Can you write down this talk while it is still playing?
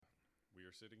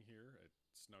are sitting here at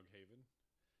Snug Haven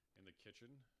in the kitchen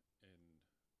in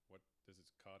what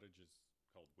this cottage is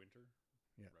called Winter.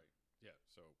 Yeah. Right. Yeah.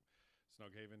 So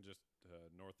Snug Haven, just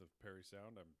north of Perry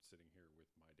Sound. I'm sitting here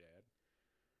with my dad,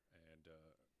 and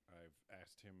I've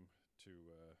asked him to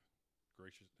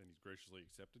and he's graciously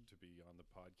accepted to be on the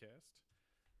podcast.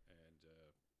 And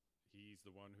he's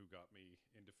the one who got me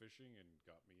into fishing and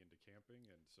got me into camping,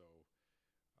 and so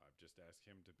I've just asked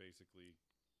him to basically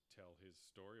tell his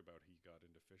story about he got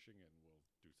into fishing, and we'll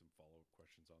do some follow-up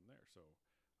questions on there. So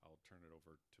I'll turn it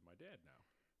over to my dad now.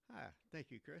 Ah,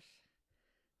 thank you, Chris.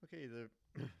 Okay, the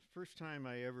first time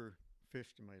I ever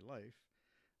fished in my life,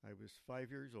 I was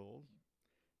 5 years old,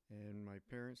 and my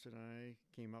parents and I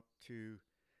came up to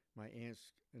my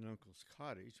aunt's and uncle's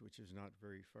cottage, which is not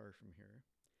very far from here.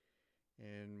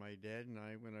 And my dad and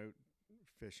I went out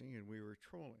fishing, and we were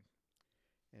trolling.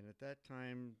 And at that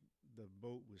time, the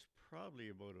boat was probably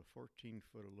about a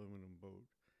 14-foot aluminum boat.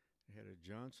 It had a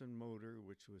Johnson motor,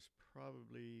 which was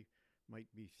probably, might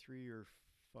be 3 or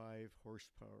 5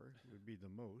 horsepower, would be the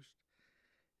most.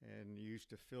 And you used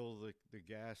to fill the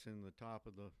gas in the top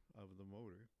of the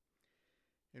motor.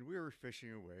 And we were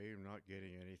fishing away and not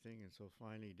getting anything. And so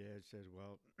finally Dad said,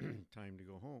 well, time to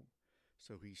go home.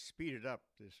 So he speeded up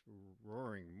this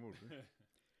roaring motor,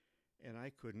 and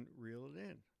I couldn't reel it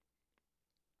in.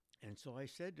 And so I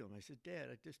said to him, I said, Dad,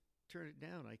 I just turn it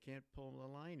down. I can't pull the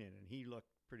line in. And he looked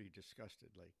pretty disgusted,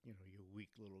 like, you weak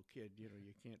little kid, you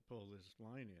can't pull this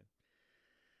line in.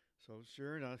 So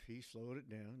sure enough, he slowed it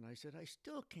down. And I said, I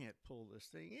still can't pull this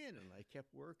thing in. And I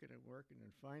kept working and working.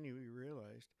 And finally we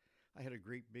realized I had a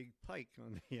great big pike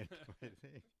on the end of my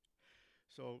thing.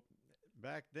 So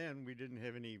back then we didn't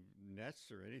have any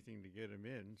nets or anything to get him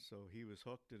in. So he was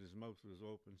hooked and his mouth was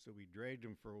open. So we dragged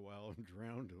him for a while and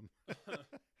drowned him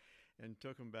and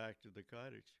took him back to the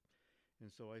cottage. And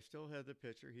so I still had the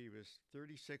picture. He was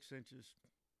 36 inches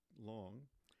long.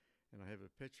 And I have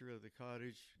a picture of the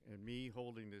cottage and me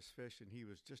holding this fish, and he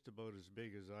was just about as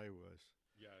big as I was.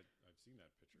 Yeah, I've seen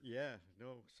that picture. Yeah,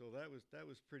 no, so that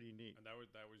was pretty neat. And that was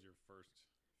your first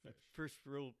fish? First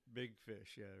real big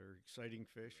fish, yeah, or exciting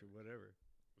fish, or whatever.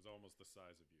 It was almost the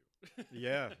size of you.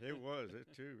 Yeah, it was. It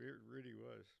too. It really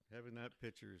was. Having that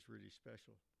picture is really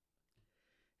special.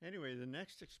 Anyway, the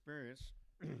next experience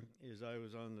is I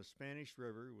was on the Spanish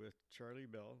River with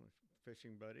Charlie Bell, a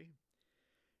fishing buddy.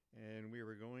 And we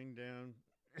were going down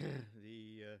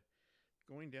the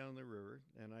river,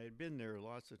 and I had been there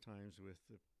lots of times with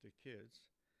the kids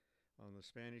on the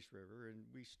Spanish River, and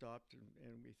we stopped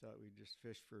and we thought we'd just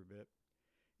fish for a bit.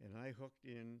 And I hooked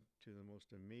in to the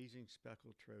most amazing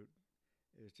speckled trout.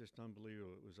 It's just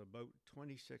unbelievable. It was about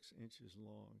 26 inches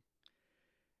long.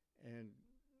 And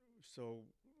so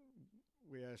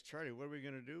we asked Charlie, what are we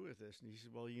going to do with this? And he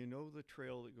said, well, the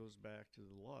trail that goes back to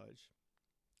the lodge.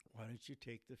 Why don't you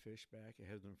take the fish back and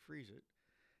have them freeze it?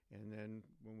 And then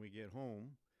when we get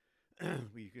home,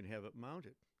 you can have it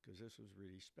mounted, because this was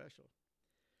really special.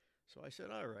 So I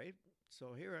said, all right.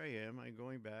 So here I am. I'm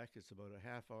going back. It's about a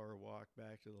half-hour walk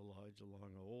back to the lodge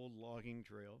along an old logging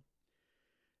trail.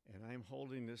 And I'm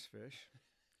holding this fish,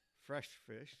 fresh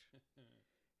fish.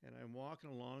 And I'm walking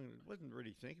along, and wasn't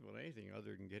really thinking about anything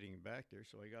other than getting back there.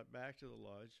 So I got back to the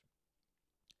lodge.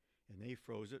 And they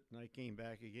froze it, and I came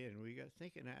back again. And we got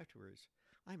thinking afterwards,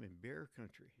 I'm in bear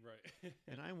country. Right.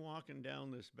 And I'm walking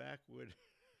down this backwood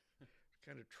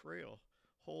kind of trail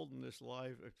holding this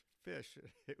live fish.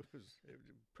 It was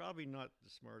probably not the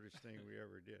smartest thing we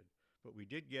ever did. But we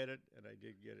did get it, and I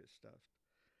did get it stuffed.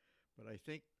 But I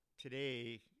think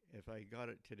today, if I got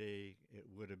it today, it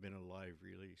would have been a live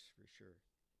release for sure.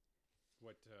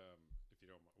 What, if you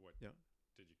don't mind, what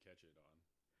did you catch it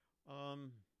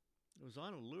on? It was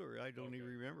on a lure. I don't even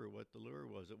remember what the lure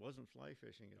was. It wasn't fly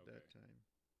fishing at that time.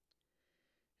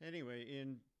 Anyway,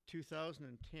 in 2010,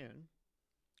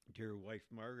 dear wife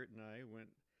Margaret and I went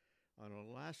on an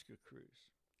Alaska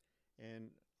cruise.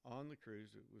 And on the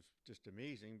cruise, it was just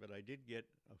amazing, but I did get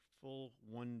a full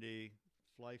one-day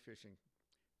fly fishing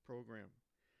program.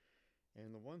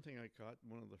 And the one thing I caught,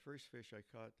 one of the first fish I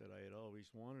caught that I had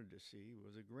always wanted to see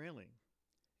was a grayling.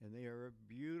 And they are a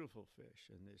beautiful fish,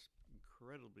 and this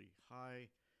incredibly high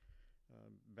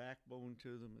backbone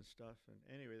to them and stuff. And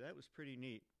anyway, that was pretty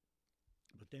neat.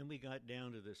 But then we got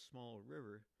down to this small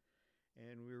river,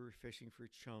 and we were fishing for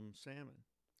chum salmon.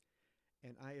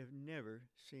 And I have never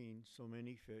seen so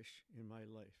many fish in my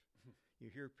life.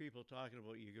 You hear people talking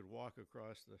about you could walk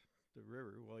across the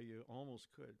river. Well, you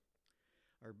almost could.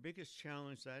 Our biggest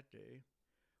challenge that day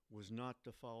was not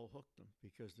to foul hook them,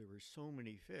 because there were so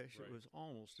many fish, It was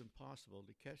almost impossible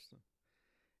to catch them.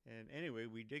 And anyway,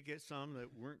 we did get some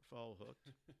that weren't foul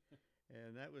hooked.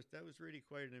 and that was really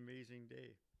quite an amazing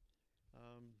day.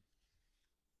 Um,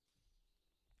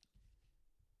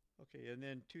 okay, and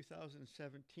then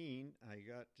 2017, I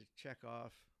got to check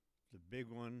off the big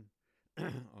one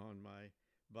on my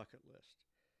bucket list.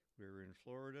 We were in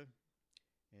Florida,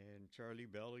 and Charlie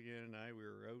Bell again and I, we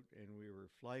were out and we were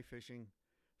fly fishing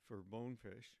for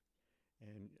bonefish,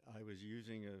 and I was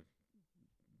using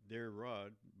their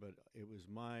rod, but it was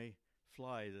my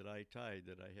fly that I tied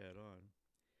that I had on.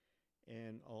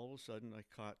 And all of a sudden, I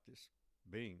caught this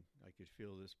bing. I could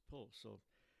feel this pull. So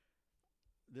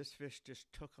this fish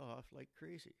just took off like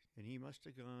crazy, and he must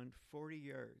have gone 40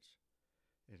 yards.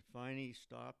 And finally, he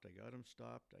stopped. I got him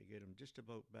stopped. I get him just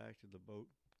about back to the boat,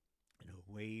 and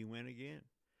away he went again,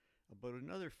 about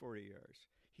another 40 yards.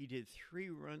 He did 3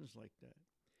 runs like that.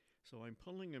 So I'm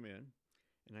pulling him in,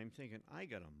 and I'm thinking, I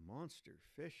got a monster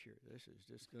fish here. This is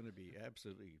just going to be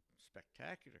absolutely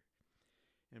spectacular.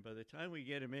 And by the time we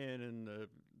get him in, and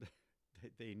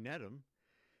they net him,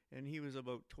 and he was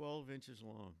about 12 inches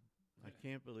long. I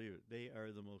can't believe it. They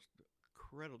are the most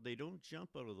incredible. They don't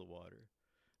jump out of the water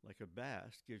like a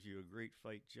bass gives you a great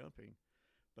fight jumping,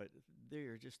 but they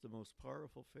are just the most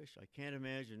powerful fish. I can't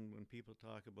imagine when people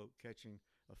talk about catching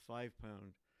a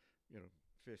 5-pound,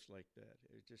 fish like that.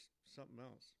 It's just something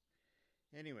else.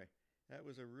 Anyway, that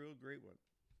was a real great one.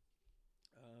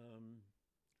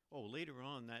 Later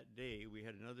on that day, we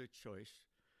had another choice.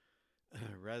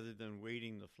 Rather than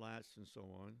wading the flats and so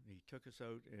on, he took us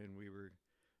out and we were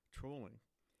trolling.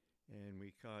 And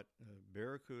we caught a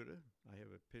barracuda. I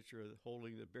have a picture of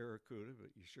holding the barracuda, but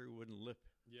you sure wouldn't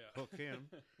hook him,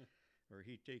 or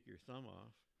he'd take your thumb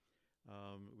off.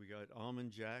 We got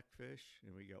almond jack fish,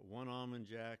 and we got one almond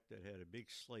jack that had a big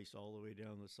slice all the way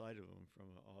down the side of him,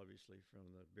 obviously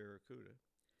from the barracuda.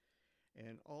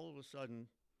 And all of a sudden,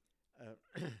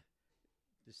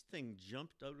 this thing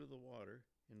jumped out of the water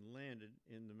and landed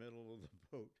in the middle of the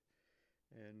boat.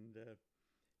 And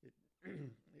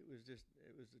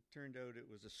it turned out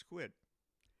it was a squid.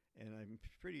 And I'm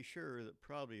pretty sure that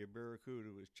probably a barracuda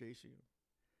was chasing him.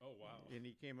 Oh, wow. And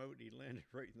he came out and he landed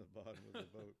right in the bottom of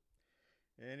the boat.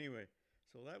 Anyway,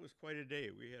 so that was quite a day.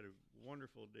 We had a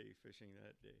wonderful day fishing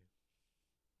that day.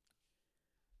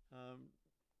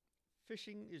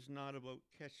 Fishing is not about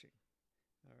catching,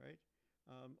 all right?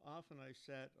 Often I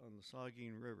sat on the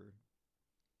Saugeen River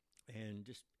and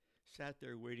just sat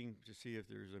there waiting to see if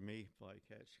there's a mayfly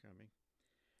catch coming.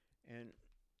 And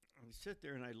I would sit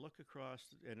there and I look across,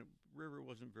 and the river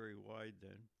wasn't very wide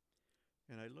then.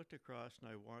 And I looked across and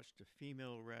I watched a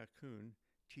female raccoon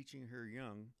teaching her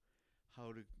young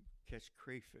how to catch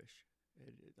crayfish.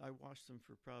 I watched them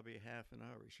for probably a half an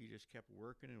hour. She just kept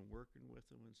working and working with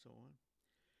them and so on.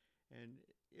 And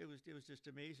it was just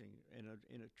amazing. And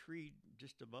in a tree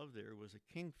just above there was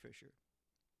a kingfisher.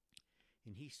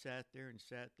 And he sat there,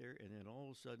 and then all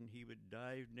of a sudden he would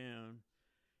dive down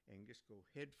and just go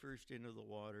head first into the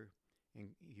water. And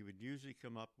he would usually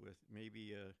come up with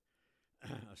maybe a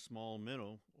small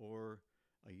minnow or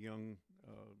a young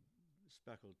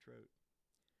speckled trout,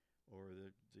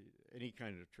 or any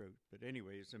kind of trout. But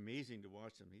anyway, it's amazing to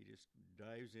watch him. He just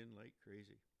dives in like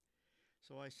crazy.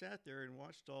 So I sat there and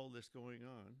watched all this going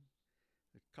on.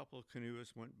 A couple of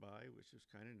canoeists went by, which was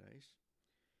kind of nice.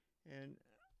 And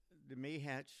the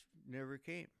mayhatch never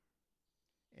came.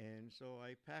 And so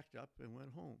I packed up and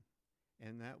went home.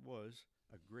 And that was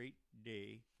a great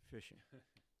day fishing.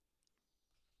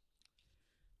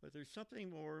 But there's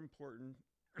something more important,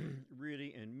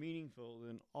 really, and meaningful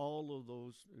than all of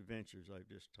those adventures I've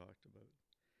just talked about.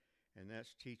 And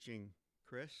that's teaching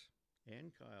Chris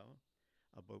and Kyle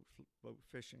about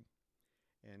fishing.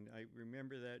 And I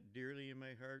remember that dearly in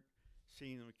my heart,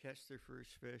 seeing them catch their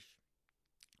first fish.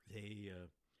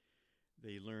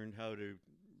 They learned how to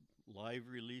live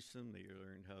release them. They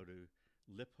learned how to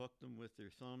lip hook them with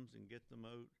their thumbs and get them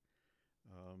out.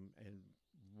 And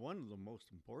one of the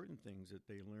most important things that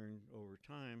they learned over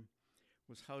time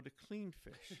was how to clean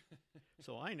fish.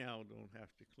 So I now don't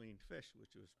have to clean fish,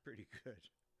 which was pretty good.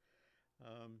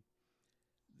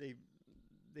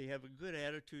 They have a good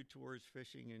attitude towards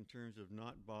fishing in terms of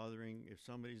not bothering. If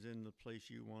somebody's in the place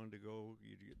you wanted to go,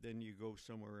 then you go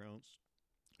somewhere else.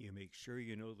 You make sure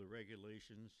you know the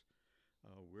regulations,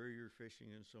 where you're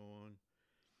fishing and so on.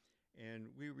 And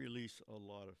we release a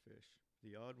lot of fish.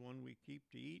 The odd one we keep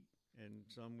to eat, and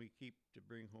some we keep to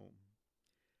bring home.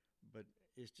 But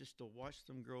it's just to watch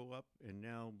them grow up, and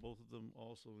now both of them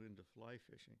also into fly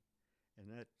fishing. And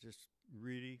that's just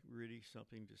really, really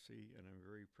something to see, and I'm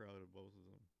very proud of both of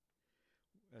them.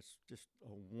 That's just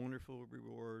a wonderful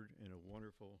reward and a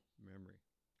wonderful memory.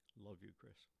 Love you,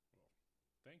 Chris.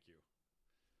 Well, thank you.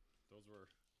 Those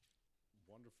were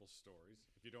wonderful stories.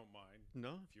 If you don't mind,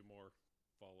 No? a few more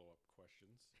follow-up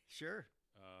questions. Sure.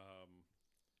 Um,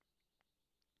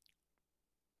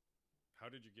 how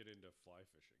did you get into fly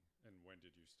fishing, and when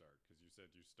did you start? Because you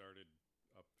said you started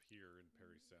up here in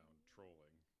Perry Sound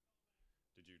trolling.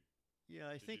 Did you Yeah,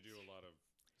 I did think. you do a lot of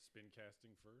spin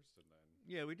casting first, and then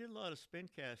Yeah, we did a lot of spin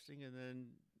casting, and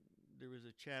then there was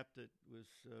a chap that was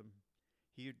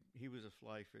he was a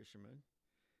fly fisherman,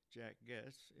 Jack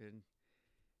Guess, and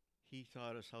he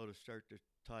taught us how to start to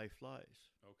tie flies.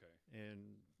 okay,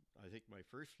 And I think my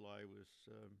first fly was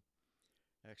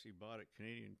actually bought at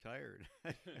Canadian Tire,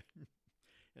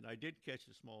 and I did catch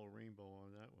a small rainbow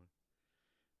on that one.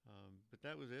 But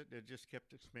that was it. It just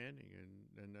kept expanding,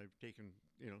 and I've taken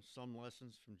some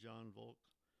lessons from John Volk,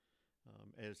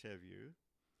 as have you,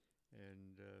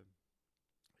 and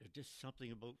it's just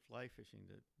something about fly fishing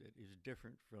that is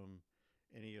different from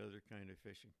any other kind of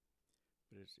fishing.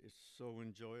 But it's so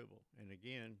enjoyable, and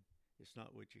again, it's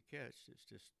not what you catch; it's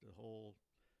just the whole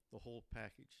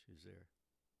package is there.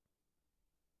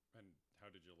 and how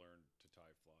did you learn to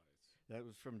tie flies? That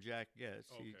was from Jack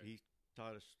Guess. He, Okay, he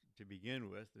taught us to begin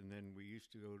with, and then we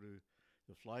used to go to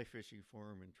the fly fishing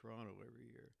forum in Toronto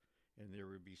every year, and there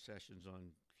would be sessions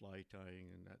on fly tying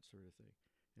and that sort of thing.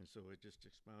 And so it just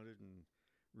expounded and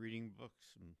reading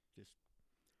books and just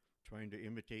trying to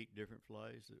imitate different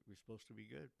flies that were supposed to be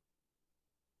good.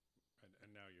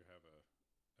 and now you have a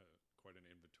quite an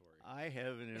inventory. I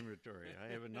have an inventory.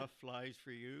 I have enough flies for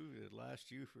you that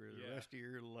last you for the Yeah. rest of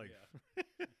your life.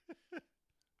 Yeah.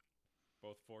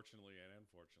 Both fortunately and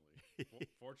unfortunately.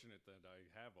 Fortunate that I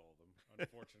have all of them.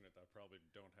 Unfortunate I probably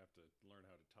don't have to learn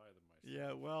how to tie them myself.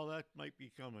 Yeah, well, that might be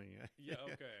coming. Yeah,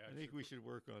 okay. I think we should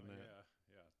work on that.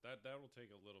 Yeah, yeah. That will take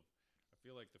a little. I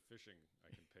feel like the fishing I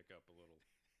can pick up a little.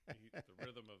 The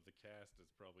rhythm of the cast is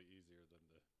probably easier than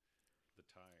the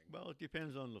tying. Well, it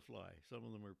depends on the fly. Some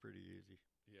of them are pretty easy.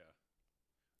 Yeah.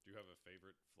 Do you have a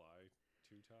favorite fly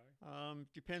to tie?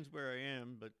 Depends where I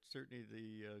am, but certainly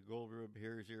the gold rib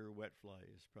hare's ear wet fly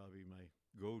is probably my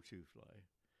go-to fly.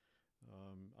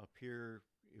 Up here,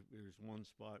 if there's one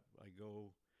spot I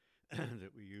go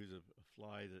that we use a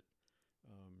fly that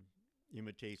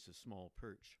imitates a small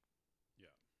perch.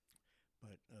 Yeah.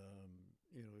 But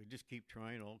we just keep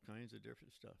trying all kinds of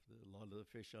different stuff. A lot of the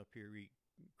fish up here eat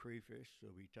crayfish, so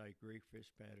we tie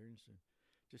crayfish patterns and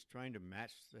just trying to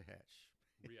match the hatch.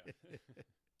 Yeah.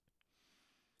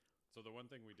 So the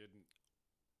one thing we didn't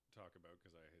talk about,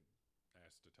 because I had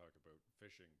asked to talk about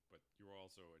fishing, but you were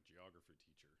also a geography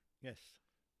teacher. Yes.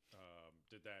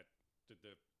 Did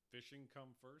the fishing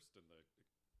come first and the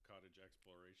cottage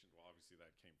exploration? Well, obviously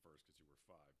that came first because you were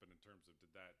 5. But in terms of,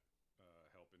 did that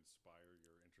help inspire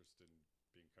your interest in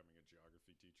becoming a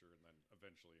geography teacher and then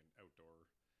eventually an outdoor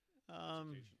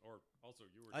education? Or also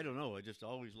you were. I don't know. I just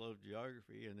always loved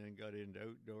geography, and then got into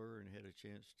outdoor and had a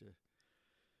chance to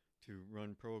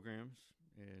run programs,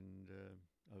 and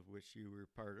of which you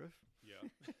were part of. Yeah.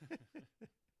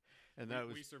 And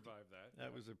we survived that.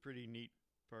 That was a pretty neat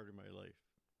part of my life.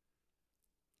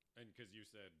 And because you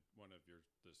said one of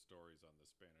the stories on the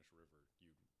Spanish River,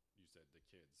 you said the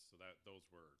kids. So those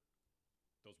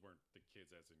weren't the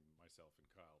kids as in myself and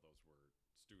Kyle. Those were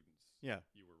students. Yeah.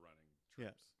 You were running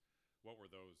Yeah. trips. What were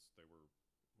those? They were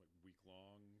week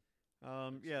long.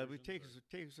 Yeah, it would excursions,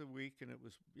 take us a week, and it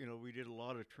was we did a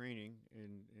lot of training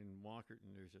in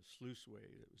Walkerton. There's a sluiceway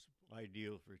that was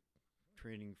ideal for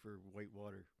training for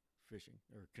whitewater fishing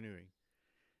or canoeing,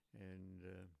 and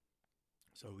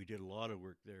so we did a lot of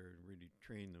work there and really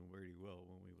trained them very well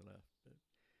when we left. But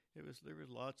there was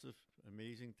lots of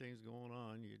amazing things going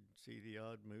on. You'd see the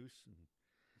odd moose and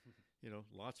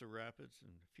lots of rapids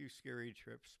and a few scary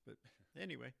trips. But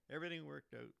anyway, everything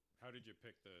worked out. How did you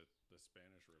pick the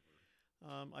Spanish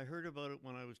River? I heard about it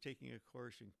when I was taking a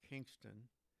course in Kingston,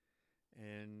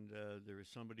 and there was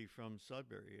somebody from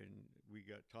Sudbury, and we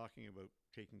got talking about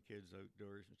taking kids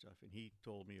outdoors and stuff, and he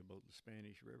told me about the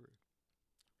Spanish River.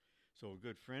 So a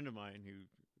good friend of mine who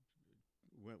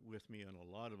went with me on a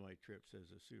lot of my trips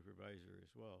as a supervisor as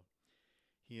well,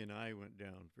 he and I went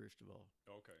down first of all.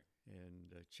 Okay. And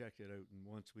checked it out, and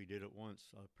once we did it once,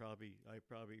 I probably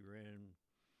ran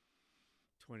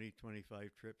 20, 25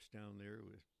 trips down there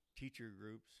with teacher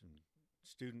groups and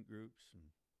student groups and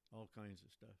all kinds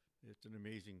of stuff. It's an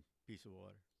amazing piece of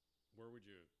water. Where would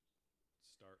you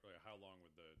start? How long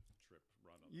would the trip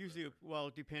run on the Usually, river? well,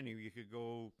 depending, you could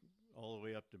go all the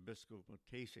way up to Biscoe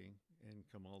Tasing and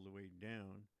come all the way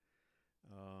down.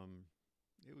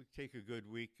 It would take a good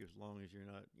week as long as you're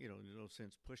not, there's no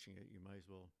sense pushing it. You might as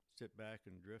well sit back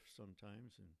and drift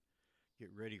sometimes and get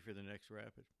ready for the next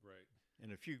rapid. Right.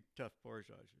 And a few tough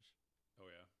portages. Oh,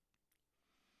 yeah.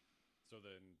 So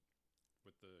then,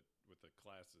 with the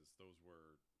classes, those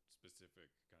were specific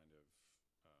kind of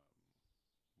um,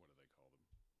 what do they call them?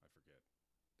 I forget.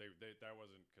 They that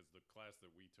wasn't because the class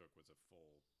that we took was a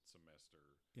full semester,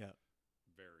 Yeah.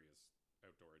 various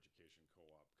outdoor education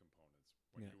co-op components.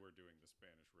 When Yeah. you were doing the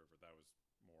Spanish River, that was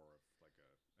more of like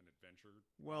an adventure.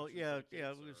 Well, option yeah, for the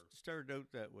yeah. kids, It was or started out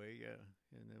that way, yeah,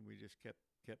 and then we just kept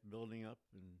building up,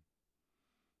 and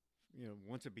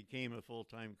once it became a full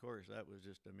time course, that was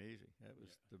just amazing. That was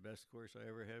yeah. the best course I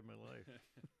ever had in my life.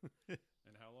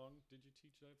 And how long did you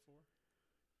teach that for?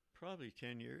 Probably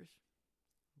 10 years.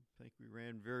 I think we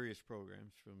ran various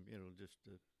programs from just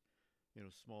the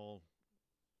small,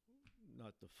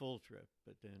 not the full trip,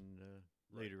 but then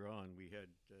Right. later on we had.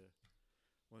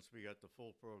 Once we got the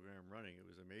full program running, it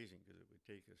was amazing because it would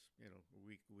take us, a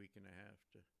week and a half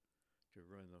to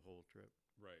run the whole trip,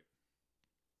 Right.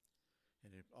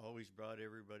 and it always brought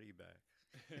everybody back.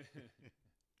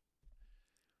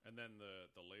 And then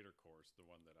the later course, the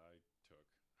one that I took,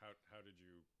 how did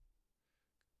you?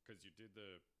 Because you did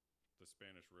the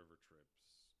Spanish River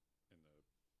trips in the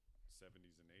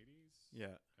 70s and 80s,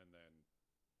 Yeah. and then,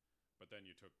 but then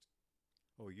you took.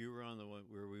 Oh, you were on the one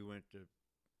where we went to.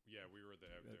 Yeah, we were the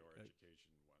outdoor education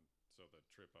one. So the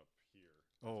trip up here.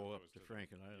 As Oh, up opposed to the-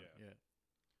 Franklin Island. yeah. Yeah.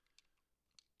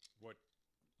 What?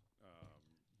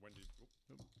 When did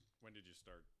when did you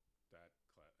start that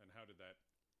class? And how did that?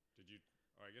 Did you?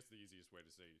 Or I guess the easiest way to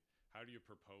say, how do you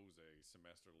propose a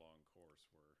semester long course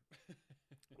where?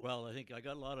 Well, I think I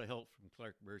got a lot of help from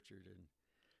Clark Burchard, and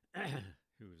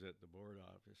who was at the board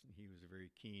office, and he was very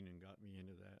keen and got me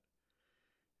into that.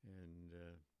 And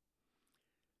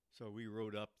so we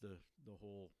wrote up the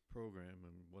whole program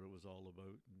and what it was all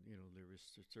about. And, there was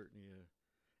certainly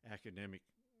academic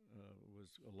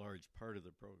was a large part of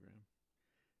the program.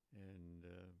 And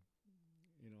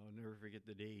I'll never forget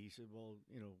the day he said, "Well,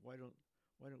 why don't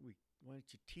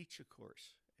you teach a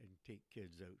course and take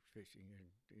kids out fishing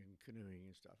and canoeing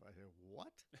and stuff?" I said,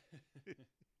 "What?"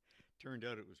 Turned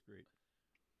out it was great.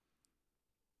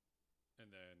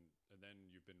 And then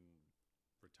you've been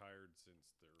retired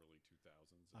since the early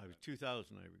 2000s. I was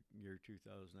 2000. Year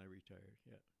 2000, I retired.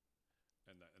 Yeah.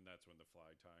 And that's when the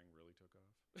fly tying really took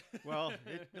off. Well,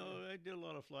 no, I did a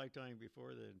lot of fly tying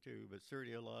before then too, but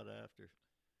certainly a lot after.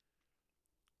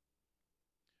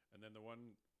 And then the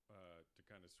one to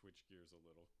kind of switch gears a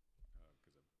little,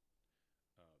 because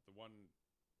the one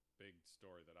big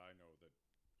story that I know that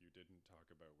you didn't talk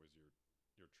about was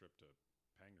your trip to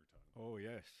Pangnirtung. Oh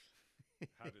yes.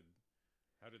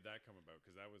 How did that come about?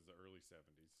 Because that was the early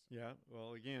 70s. Yeah.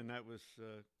 Well, again, that was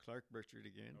Clark Burchard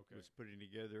again. Okay. Was putting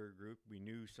together a group. We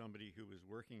knew somebody who was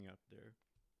working up there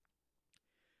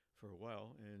for a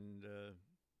while, and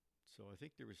so I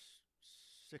think there was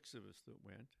 6 of us that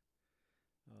went,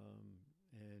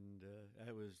 and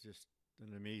that was just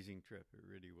an amazing trip. It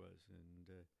really was. And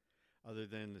other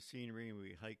than the scenery,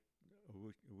 we hiked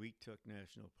Weetuk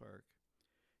National Park,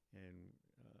 and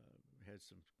had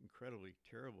some incredibly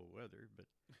terrible weather, but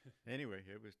anyway,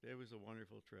 it was a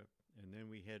wonderful trip. And then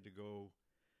we had to go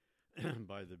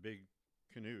by the big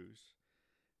canoes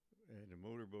and a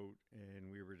motorboat,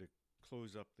 and we were to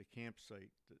close up the campsite.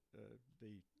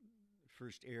 The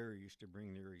First Air used to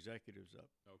bring their executives up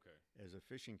Okay. as a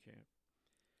fishing camp,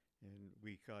 and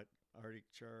we caught Arctic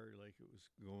char like it was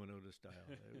going out of style.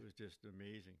 It was just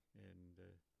amazing, and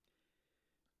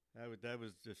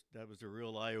that was a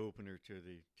real eye opener to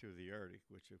the Arctic,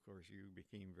 which of course you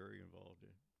became very involved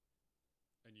in.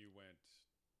 And you went.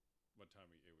 What time?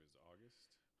 It was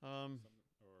August.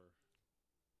 Or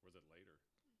was it later?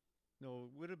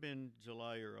 No, it would have been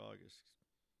July or August.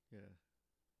 Yeah.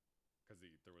 Because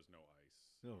there was no ice.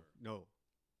 No, or- no.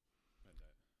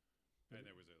 And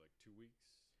it was like 2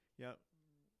 weeks. Yeah.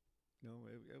 No,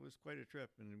 it was quite a trip,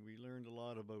 and we learned a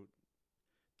lot about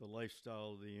the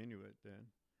lifestyle of the Inuit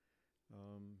then.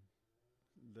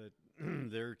 That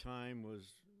their time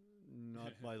was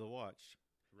not by the watch.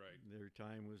 Right. Their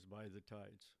time was by the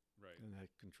tides. Right. And that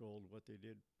controlled what they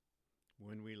did,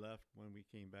 when we left, when we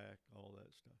came back, all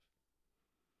that stuff.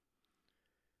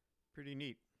 Pretty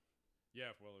neat.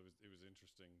 Yeah. Well, it was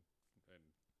interesting, and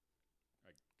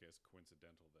I guess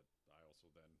coincidental that I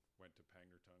also then went to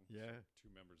Pangnirtung. Yeah.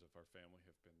 So 2 members of our family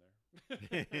have been there.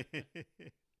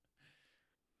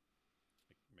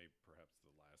 Maybe perhaps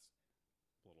the last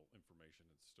little information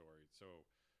and story. So,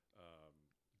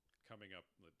 coming up,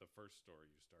 the first story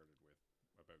you started with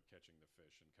about catching the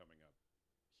fish and coming up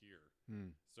here.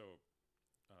 So,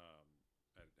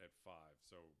 at 5.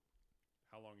 So,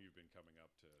 how long you've been coming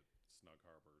up to Snug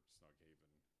Harbor, Snug Haven?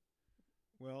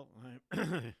 Well,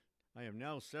 I am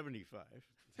now 75.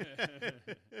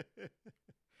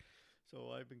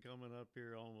 So I've been coming up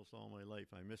here almost all my life.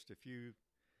 I missed a few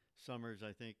summers,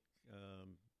 I think,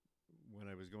 when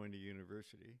I was going to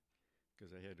university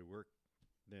because I had to work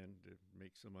then to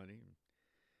make some money.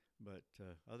 But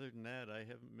other than that, I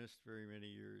haven't missed very many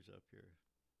years up here.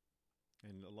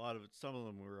 And a lot of it, some of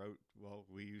them were out. Well,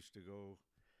 we used to go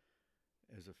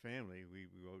as a family. We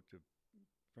go out to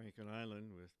Franklin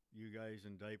Island with you guys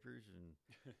in diapers and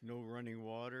no running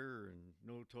water and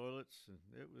no toilets, and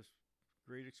it was a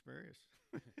great experience.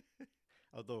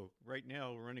 Although right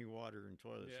now, running water and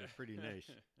toilets are pretty nice.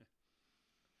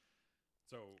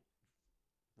 So,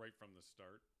 right from the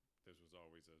start, this was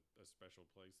always a special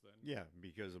place then? Yeah,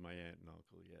 because of my aunt and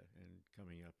uncle, yeah. And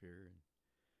coming up here, and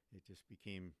it just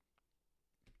became,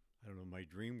 I don't know, my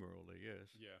dream world, I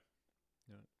guess. Yeah.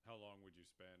 Yeah. How long would you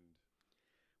spend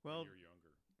Well, when you're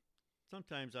younger?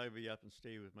 sometimes I'd be up and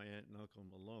stay with my aunt and uncle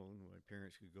alone. My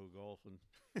parents could go golfing.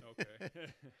 Okay.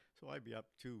 So I'd be up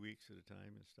 2 weeks at a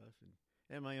time and stuff.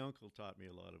 And my uncle taught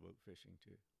me a lot about fishing,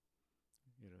 too.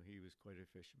 You know, he was quite a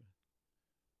fisherman.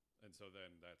 And so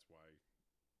then that's why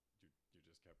you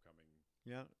just kept coming.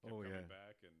 Yeah. Kept Oh, coming yeah.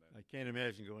 back, and then I can't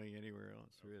imagine going anywhere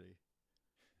else, Okay. really.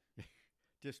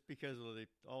 Just because of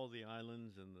all the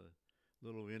islands and the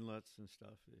little inlets and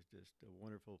stuff is just a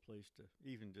wonderful place to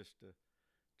even just to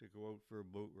go out for a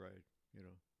boat ride, you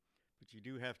know. But you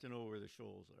do have to know where the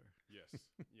shoals are. yes,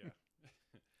 yeah.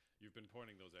 You've been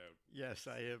pointing those out. Yes,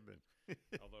 I have been.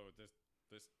 Although this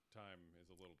time is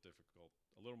a little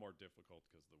more difficult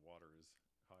because the water is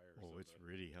higher. Oh, it's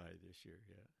really high this year,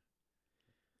 yeah.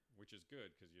 Which is good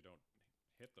because you don't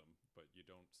hit them, but you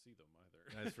don't see them either.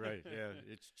 That's right, yeah.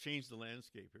 It's changed the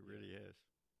landscape, it really has.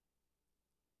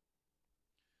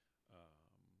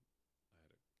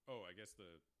 I guess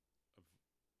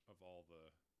of all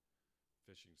the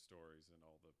fishing stories and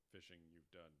all the fishing you've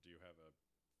done, do you have a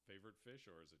favorite fish,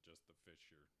 or is it just the fish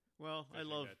you're Well, I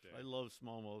fishing love that day? I love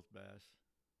smallmouth bass,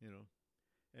 you know.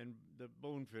 And the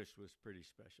bonefish was pretty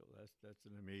special. That's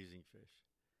an amazing fish.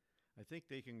 I think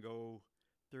they can go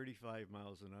 35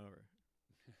 miles an hour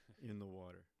in the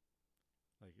water.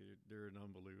 Like they're an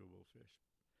unbelievable fish.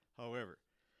 However,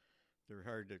 they're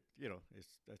hard to, you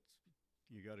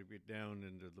got to get down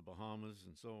into the Bahamas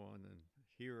and so on. And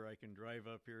here I can drive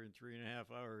up here in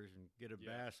 3.5 hours and get a Yeah.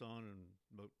 bass on in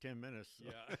about 10 minutes. So.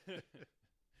 Yeah.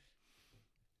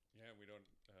 Yeah, we don't,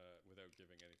 without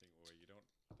giving anything away,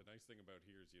 the nice thing about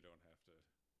here is you don't have to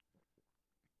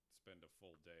spend a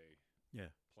full day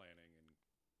Yeah. planning and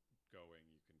going.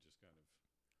 You can just kind of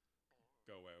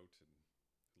go out, and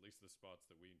at least the spots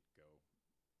that we go,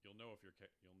 you'll know if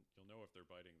you'll know if they're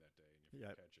biting that day and if Yep.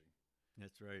 you're catching.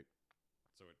 That's right.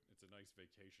 So it's a nice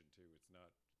vacation too. It's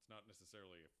not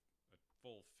necessarily a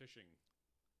full fishing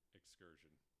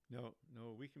excursion. No,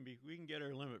 we can get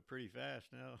our limit pretty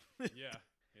fast now. Yeah.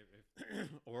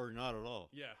 Or not at all.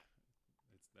 Yeah,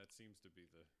 that seems to be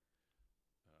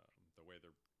the way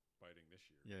they're biting this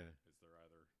year. Yeah. Is they're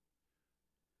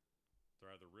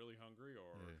either really hungry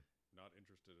or not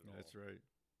interested at all. That's right.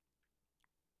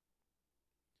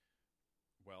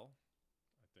 Well,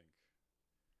 I think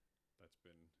that's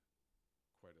been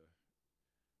quite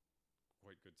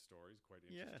good stories, quite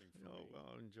interesting for me. Well,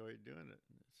 I enjoyed doing it.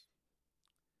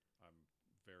 I'm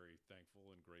very thankful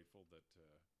and grateful that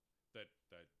that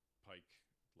pike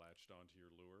latched onto your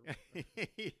lure and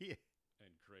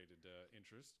created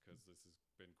interest, because this has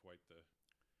been quite the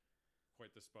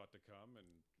spot to come, and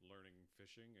learning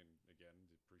fishing, and again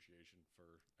the appreciation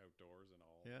for outdoors and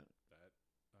all Yeah. that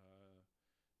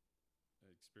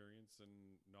experience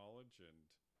and knowledge,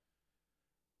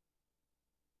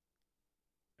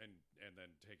 and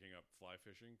then taking up fly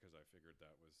fishing, because I figured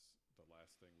that was the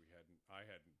last thing I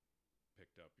hadn't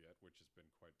picked up yet, which has been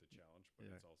quite the challenge. But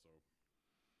Yeah.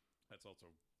 that's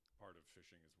also part of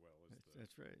fishing as well.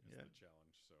 That's right. Yeah. The challenge.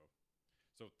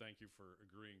 So thank you for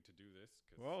agreeing to do this.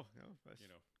 Cause, Well, no, that's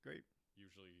great.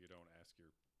 usually you don't ask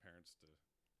your parents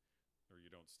or you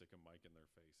don't stick a mic in their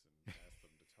face and ask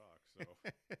them to talk. So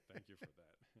thank you for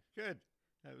that. Good.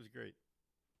 That was great.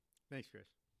 Thanks, Chris.